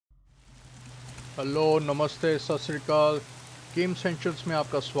Hello नमस्ते सत श्री अकाल गेमसेंशल्स में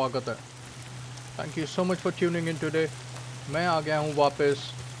आपका स्वागत है। Thank you so much for tuning in today. मैं आ गया हूँ वापस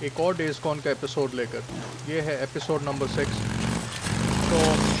एक और डेज कॉन का एपिसोड लेकर। ये है एपिसोड नंबर 6। तो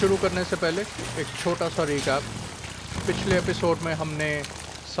शुरू करने से पहले एक छोटा सा रिकैप। पिछले एपिसोड में हमने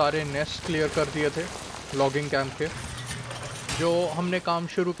सारे नेस्ट क्लियर कर दिए थे लॉगिंग कैंप के। जो हमने काम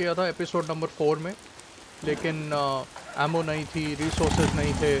शुरू किया था एपिसोड नंबर 4 में, लेकिन एमो नहीं थी, रिसोर्सेज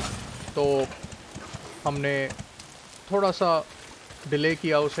नहीं थे, तो हमने थोड़ा सा डिले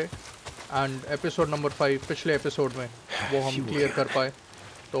किया उसे। एंड एपिसोड नंबर 5 पिछले एपिसोड में वो हम क्लियर कर पाए।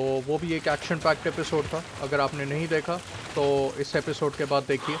 तो वो भी एक एक्शन पैक्ड एपिसोड था। अगर आपने नहीं देखा तो इस एपिसोड के बाद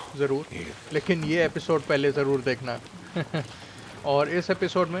देखिए ज़रूर, लेकिन ये एपिसोड पहले ज़रूर देखना है। और इस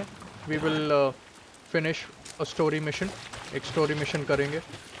एपिसोड में we will finish a story mission, एक स्टोरी मिशन करेंगे।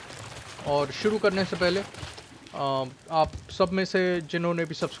 और शुरू करने से पहले आप सब में से जिन्होंने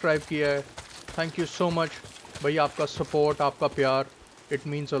भी सब्सक्राइब किया है, थैंक यू सो मच भाई। आपका सपोर्ट, आपका प्यार, it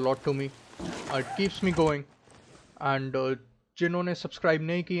means a lot to me, it keeps me going. And जिन्होंने सब्सक्राइब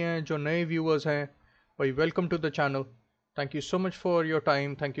नहीं किए हैं, जो नए व्यूअर्स हैं, भाई welcome to the channel. Thank you so much for your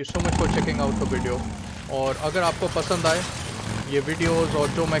time, thank you so much for checking out the video. और अगर आपको पसंद आए ये वीडियोज़ और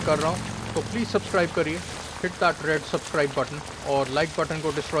जो मैं कर रहा हूँ, तो प्लीज़ सब्सक्राइब करिए, hit that red subscribe button और लाइक बटन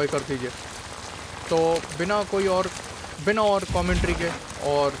को डिस्ट्रॉय कर दीजिए। तो बिना और कमेंट्री के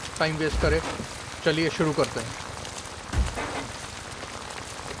और टाइम वेस्ट करे, चलिए शुरू करते हैं।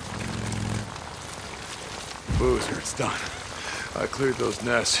 Boozer, it's done. I cleared those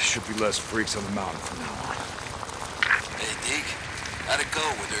nests. Should be less freaks on the mountain from now on. Hey, Deke. How'd it go?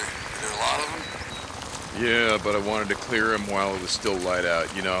 Were there a lot of them? Yeah, but I wanted to clear them while it was still light out.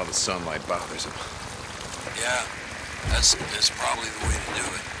 You know how the sunlight bothers them. Yeah, that's probably the way to do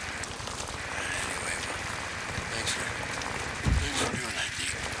it. Anyway, thanks for doing that,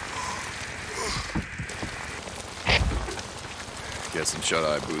 Deke. Get some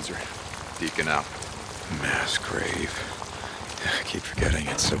shut-eye, Boozer. Deacon out. Mass grave. I keep forgetting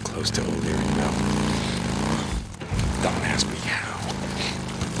it's so close to O'Leary Mountain. Don't ask me how.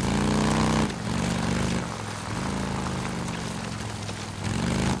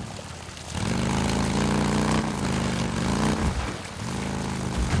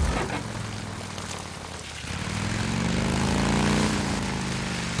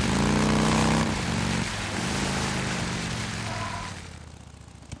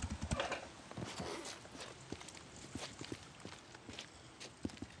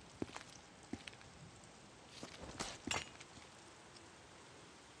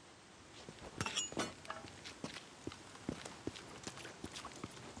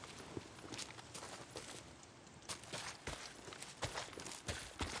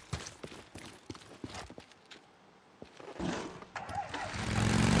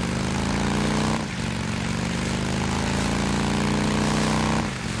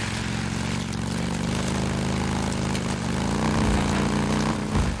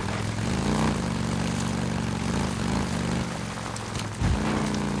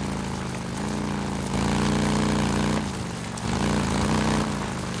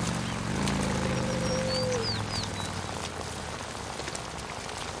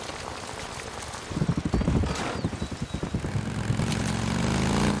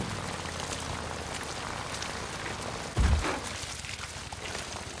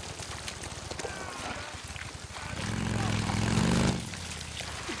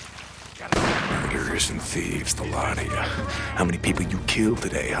 Murderers and thieves, the lot of you. How many people you killed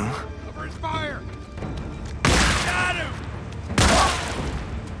today, huh? Cover his fire! Got him!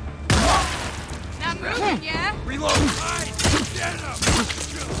 Now move, yeah? Reload! Right! Get him!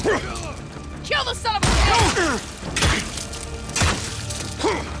 Kill him! Kill the son of a bitch!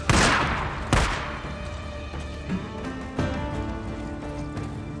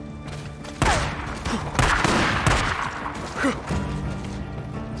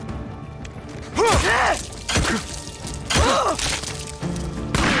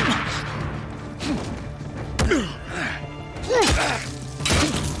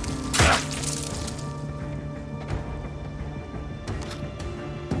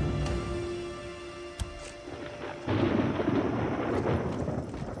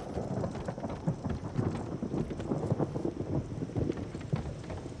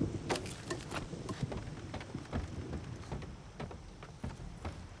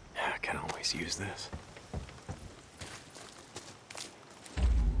 I can always use this.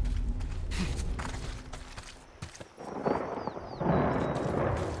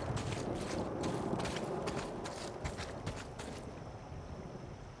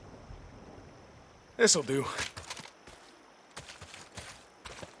 This'll do.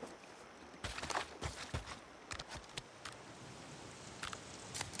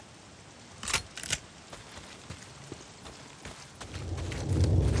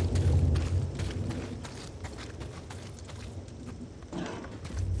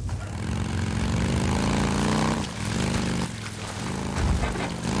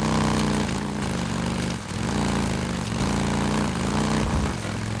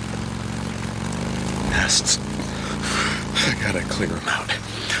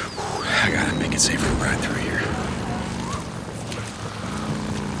 I gotta make it safer to ride through here.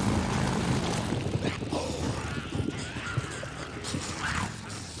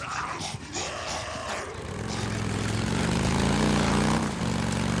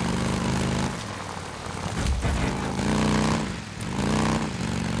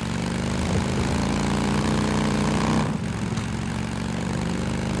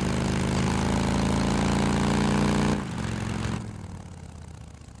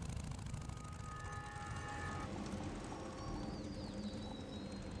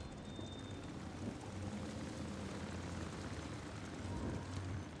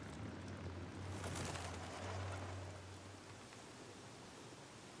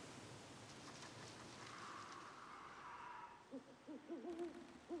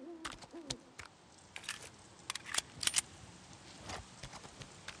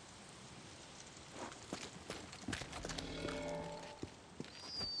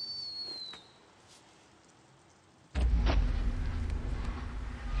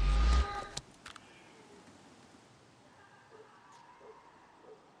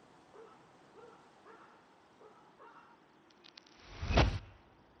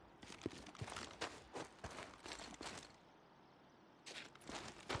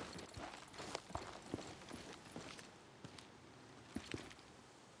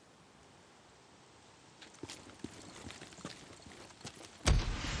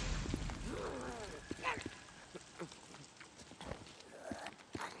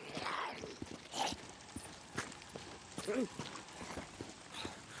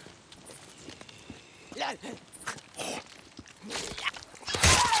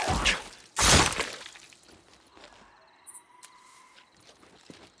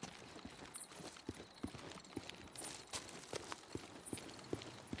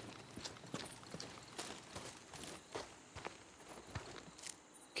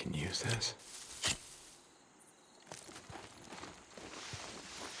 Can you use this?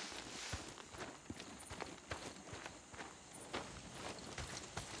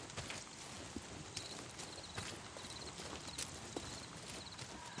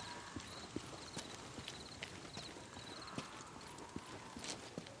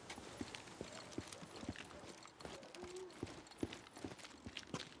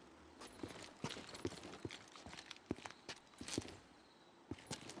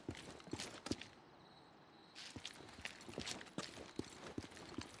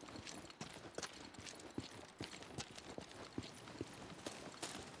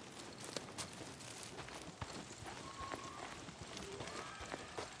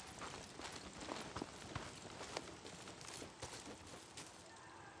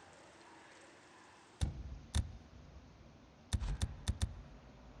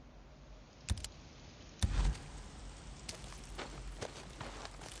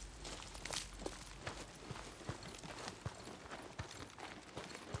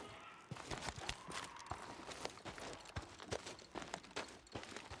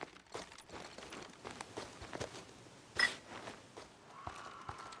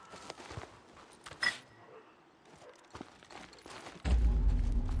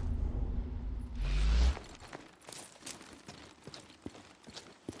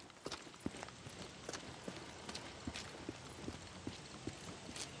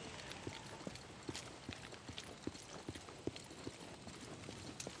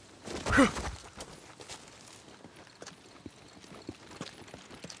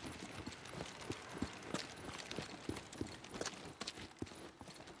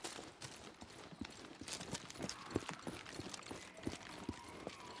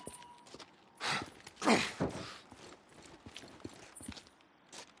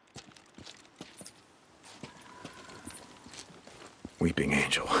 Weeping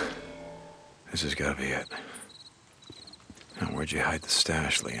Angel. This has got to be it. Now, where'd you hide the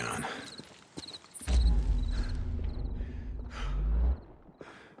stash, Leon?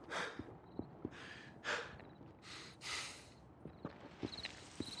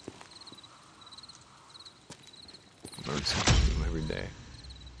 Learn something new every day.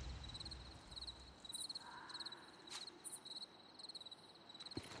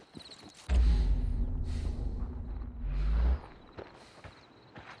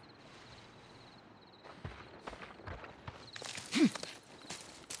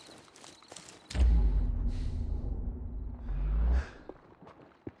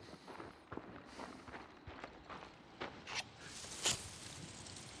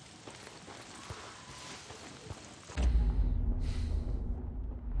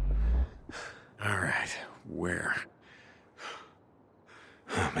 Where?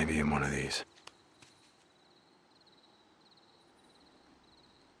 Maybe in one of these.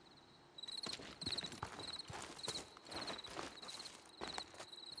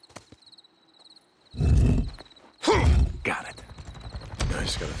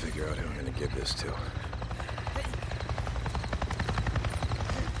 Just gotta figure out who I'm gonna give this to.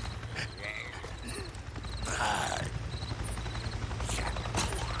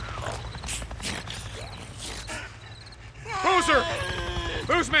 Boozer!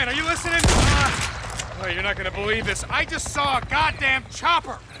 Boozman, are you listening? Oh, you're not gonna believe this. I just saw a goddamn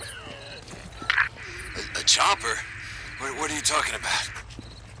chopper! A chopper? What are you talking about?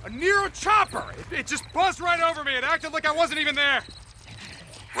 A Nero chopper! It just buzzed right over me. It acted like I wasn't even there.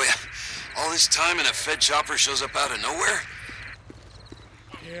 Wait, all this time and a Fed chopper shows up out of nowhere?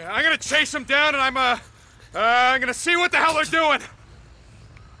 Yeah, I'm gonna chase them down and I'm gonna see what the hell they're doing.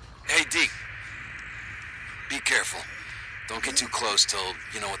 Hey, Deke. Be careful. Don't get too close till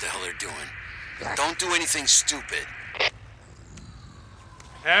you know what the hell they're doing. Don't do anything stupid.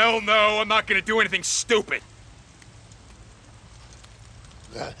 Hell no, I'm not gonna do anything stupid.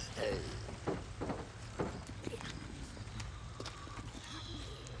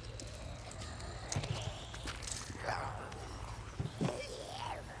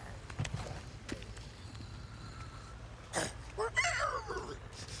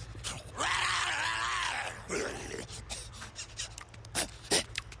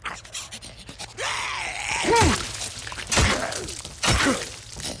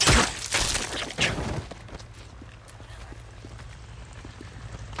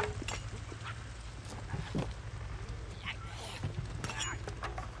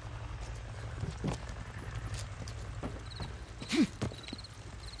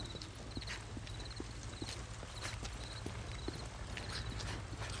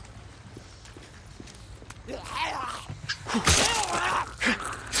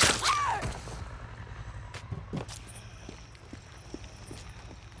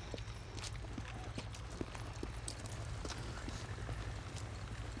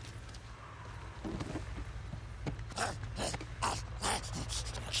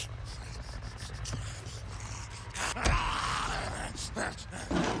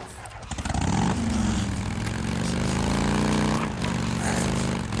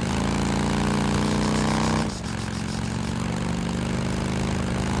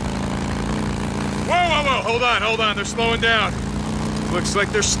 Hold on, they're slowing down. Looks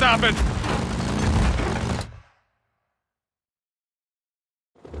like they're stopping.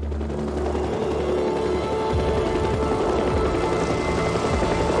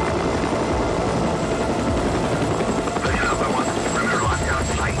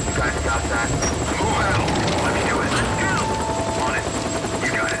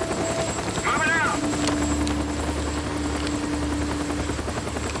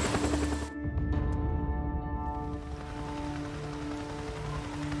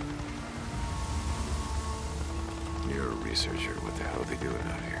 Researcher, what the hell are they doing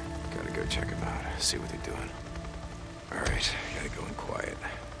out here? Gotta go check them out, see what they're doing. Alright, gotta go in quiet.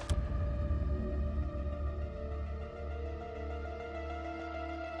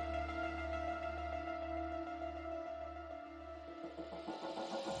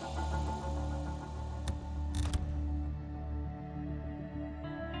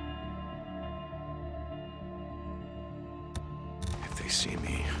 If they see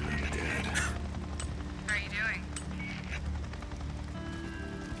me, I'm dead. How are you doing?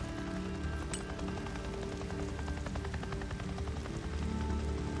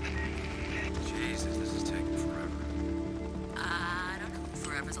 Jesus, this is taking forever. I don't know.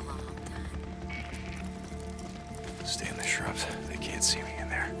 Forever's a long time. Stay in the shrubs. They can't see me in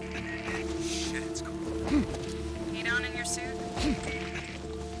there. Shit, it's cold. Heat on in your suit?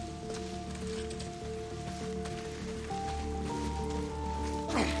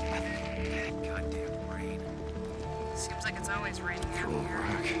 Goddamn rain. Seems like it's always raining out Cool here.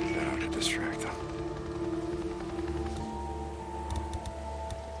 rock. That ought to distract them.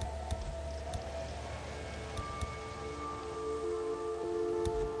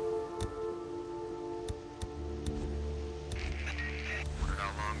 Wonder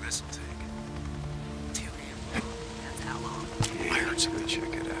how long this'll take. 2 minutes. That's how long. I heard somebody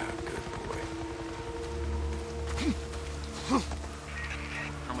check it out. Good boy.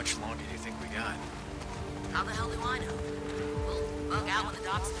 How much longer do you think we got? How the hell do I know? We'll bug out when the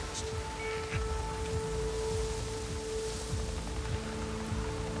dock's finished.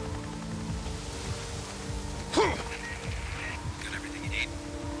 Got everything you need?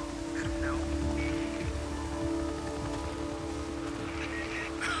 I don't know.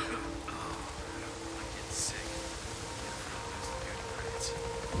 Oh, I'm getting sick.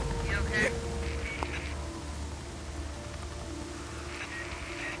 You okay? It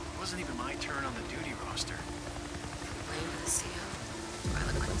wasn't even my turn on the duty roster. Blame the CO? Do I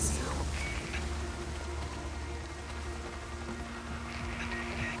look like a CO?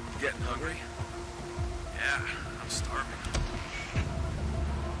 Getting hungry? Yeah, I'm starving.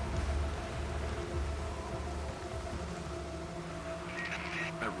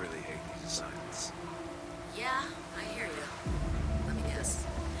 I really hate these assignments. Yeah, I hear you. Let me guess.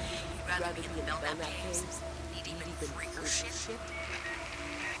 You'd rather be in the Belknap Caves? Need even freaker shit?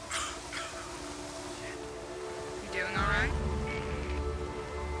 You doing alright?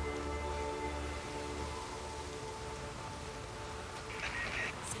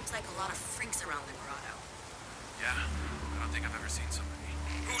 Seems like a lot of freaks around the grotto. Yeah, I don't think I've ever seen so many.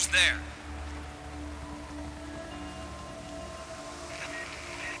 Who's there?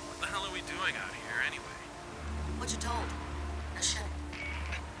 What the hell are we doing out here anyway? What you told? A shit.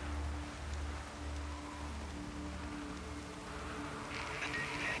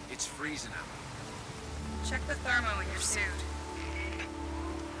 It's freezing out. Check the thermo in your suit.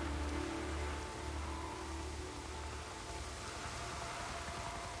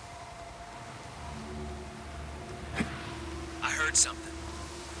 I heard something.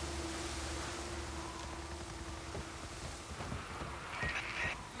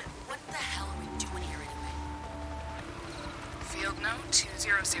 What the hell are we doing here anyway? Field note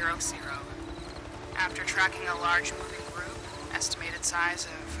 2000. After tracking a large moving group, estimated size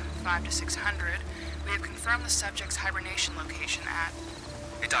of 500 to 600, we have confirmed the subject's hibernation location at...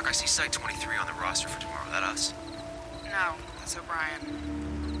 Hey Doc, I see Site 23 on the roster for tomorrow. That us? No, that's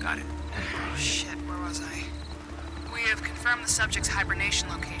O'Brien. Got it. Oh shit, where was I? We have confirmed the subject's hibernation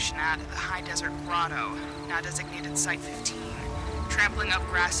location at the High Desert Grotto, now designated Site 15. Trampling of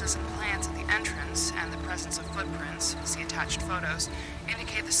grasses and plants at the entrance and the presence of footprints, see attached photos,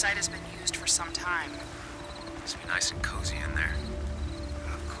 indicate the site has been used for some time. Must be nice and cozy in there.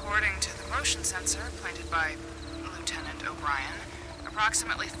 According to the motion sensor planted by Lieutenant O'Brien,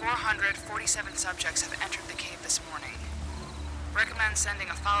 approximately 447 subjects have entered the cave this morning. Recommend sending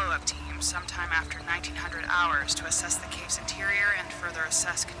a follow-up team sometime after 1900 hours to assess the cave's interior and further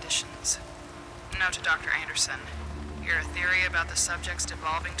assess conditions. Note to Dr. Anderson. Your theory about the subjects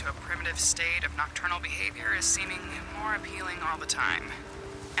devolving to a primitive state of nocturnal behavior is seeming more appealing all the time.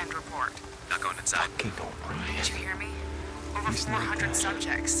 End report. Not going inside. Did you hear me? Over 400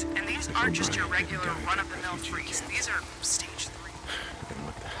 subjects. And these aren't just your regular run-of-the-mill freaks. These are stage 3. Then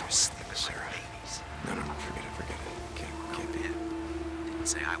what the hell? Sleeping Sarah. No, forget it. Can't be it. Didn't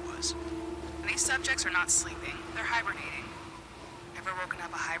say I was. And these subjects are not sleeping. They're hibernating. Ever woken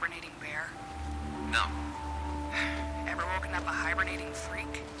up a hibernating bear? No. Ever woken up a hibernating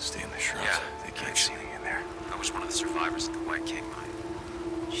freak? Stay in the shrubs. Yeah, They can't see me in there. I was one of the survivors at the White King mine.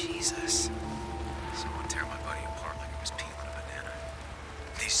 Jesus. Someone tear my buddy apart like it was peeling a banana.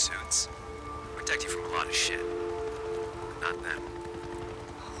 These suits protect you from a lot of shit. But not them.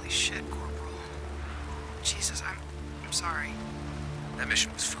 Holy shit, Corporal. Jesus, I'm sorry. That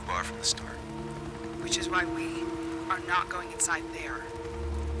mission was FUBAR from the start. Which is why we are not going inside there.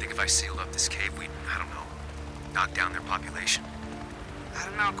 I think if I sealed up this cave, we'd, I don't know, knock down their population. I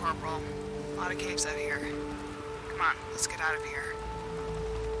don't know, Corporal. A lot of caves out here. Come on, let's get out of here.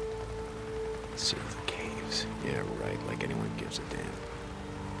 Seal the caves. Yeah, right. Like anyone gives a damn.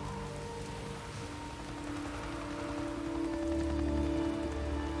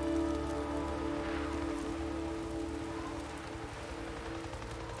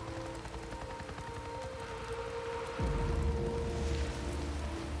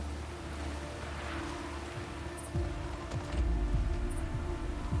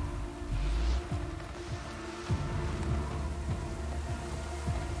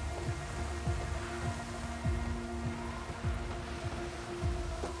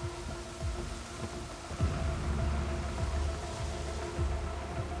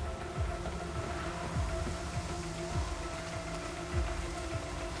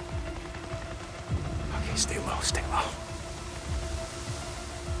 Stay low.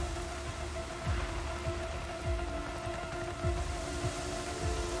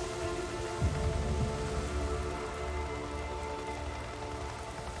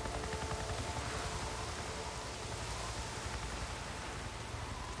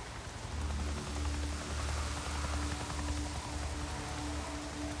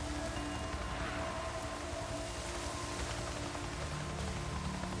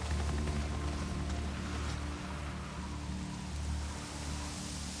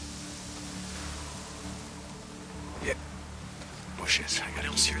 Bushes. I gotta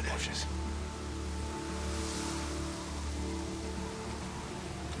hear that. Bushes.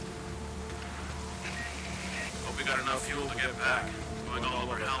 Hope we got enough fuel to get back. Going all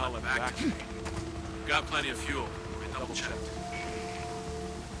over hell and back today. Got plenty of fuel. We double-checked.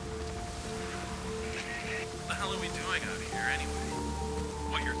 What the hell are we doing out here anyway?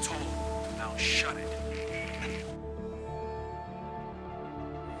 what you're told. Now shut it.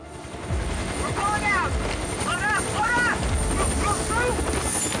 We're going out! Load up! Load up! Move through!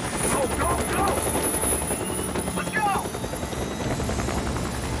 Go, go, go! Let's go!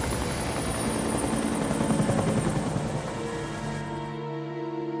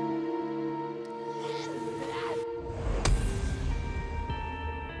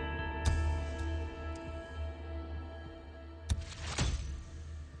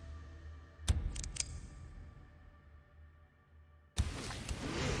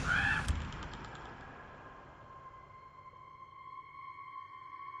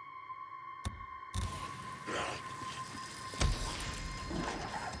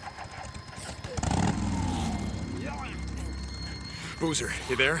 Boozer,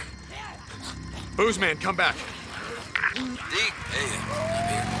 you there? Booze man, come back. Deke, hey, I'm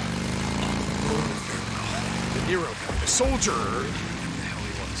here. The Nero guy, the soldier, Who the hell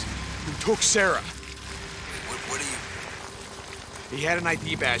he was? who took Sarah. What are you... He had an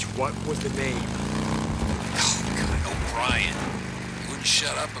ID badge. What was the name? Oh, God, O'Brien. He wouldn't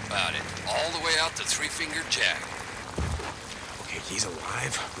shut up about it. All the way out to Three Finger Jack. Okay, he's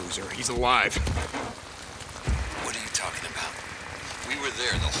alive, Boozer. He's alive. What are you talking about? We were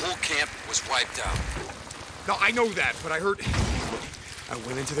there. The whole camp was wiped out. No, I know that, but I heard... I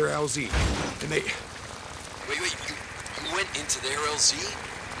went into their LZ, and they... Wait, you went into their LZ?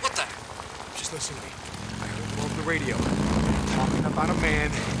 What the... Just listen to me. I heard them over the radio, talking about a man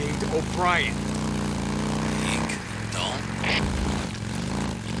named O'Brien. Hank, don't.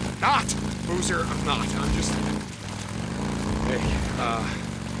 Not! Boozer, I'm not. I'm just... Hey,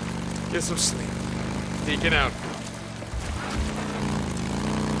 get some sleep. Deacon out.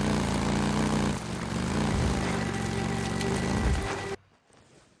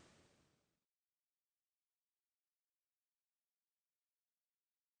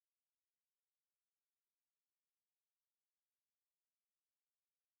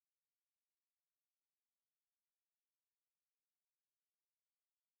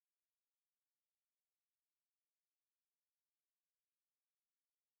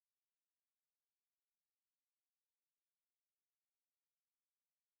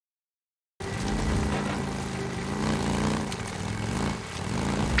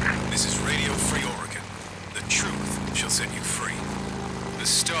 This is Radio Free Oregon. The truth shall set you free. The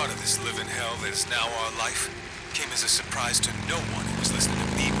start of this living hell that is now our life came as a surprise to no one who was listening to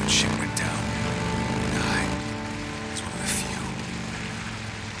me when shit went down. I was one of the few.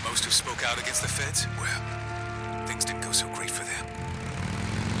 Most who spoke out against the feds, well, things didn't go so great for them.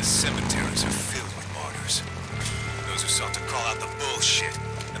 The cemeteries are filled with martyrs. Those who sought to call out the bullshit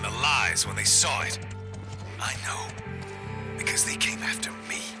and the lies when they saw it. I know, because they came after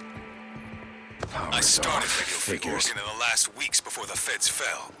me. I started Radio Free Oregon in the last weeks before the feds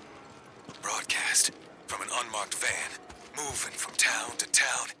fell. Broadcast from an unmarked van, moving from town to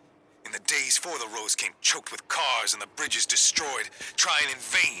town. In the days before the roads came choked with cars and the bridges destroyed, trying in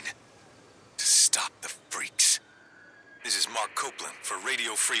vain to stop the freaks. This is Mark Copeland for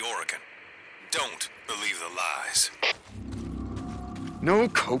Radio Free Oregon. Don't believe the lies. No,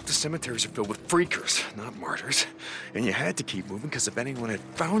 Cope, the cemeteries are filled with freakers, not martyrs. And you had to keep moving, because if anyone had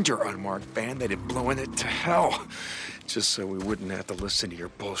found your unmarked van, they'd have blown it to hell. Just so we wouldn't have to listen to your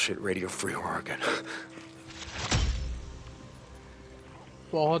bullshit Radio Free Oregon.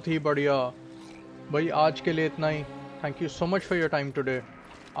 बहुत ही बढ़िया भाई, आज के लिए इतना ही. Thank you so much for your time today.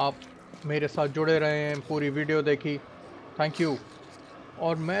 आप मेरे साथ जुड़े रहे हैं, पूरी वीडियो देखी, थैंक यू.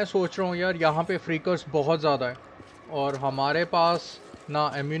 और मैं सोच रहा हूँ यार, यहाँ पे फ्रीकर्स बहुत ज़्यादा है और हमारे पास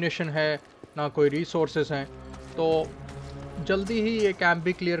ना एम्यूनेशन है ना कोई रिसोर्सेज हैं. तो जल्दी ही ये कैंप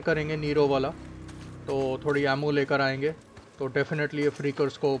भी क्लियर करेंगे नीरो वाला, तो थोड़ी एमो लेकर आएंगे. तो डेफिनेटली ये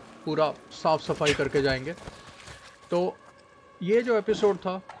फ्रीकर्स को पूरा साफ़ सफाई करके जाएंगे. तो ये जो एपिसोड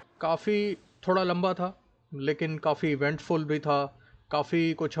था काफ़ी थोड़ा लंबा था, लेकिन काफ़ी इवेंटफुल भी था.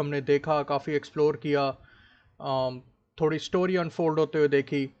 काफ़ी कुछ हमने देखा, काफ़ी एक्सप्लोर किया, थोड़ी स्टोरी अनफोल्ड होते हुए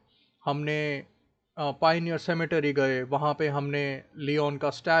देखी. हमने पायनियर सेमेटरी गए, वहाँ पे हमने लियोन का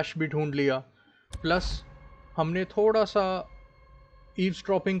स्टैश भी ढूंढ लिया. प्लस हमने थोड़ा सा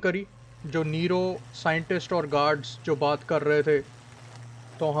ईव्सड्रॉपिंग करी, जो नीरो साइंटिस्ट और गार्ड्स जो बात कर रहे थे,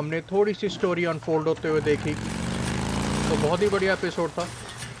 तो हमने थोड़ी सी स्टोरी अनफोल्ड होते हुए देखी. तो बहुत ही बढ़िया एपिसोड था.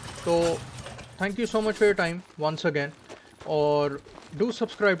 तो thank you so much for your time once again. और do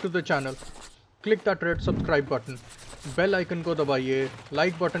subscribe to the channel, click that red subscribe button, bell icon को दबाइए,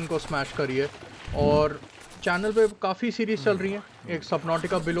 लाइक बटन को स्मैश करिए. और चैनल पे काफ़ी सीरीज़ चल रही हैं. एक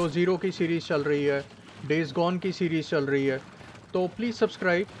सबनॉटिका बिलो ज़ीरो की सीरीज़ चल रही है, डेज गॉन की सीरीज़ चल रही है. तो प्लीज़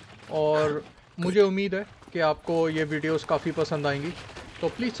सब्सक्राइब. और मुझे उम्मीद है कि आपको ये वीडियोस काफ़ी पसंद आएंगी. तो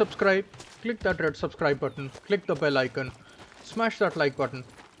please subscribe, click that red subscribe button, click the bell icon, smash that like button,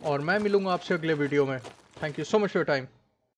 और मैं मिलूंगा आपसे अगले वीडियो में। Thank you so much for your time.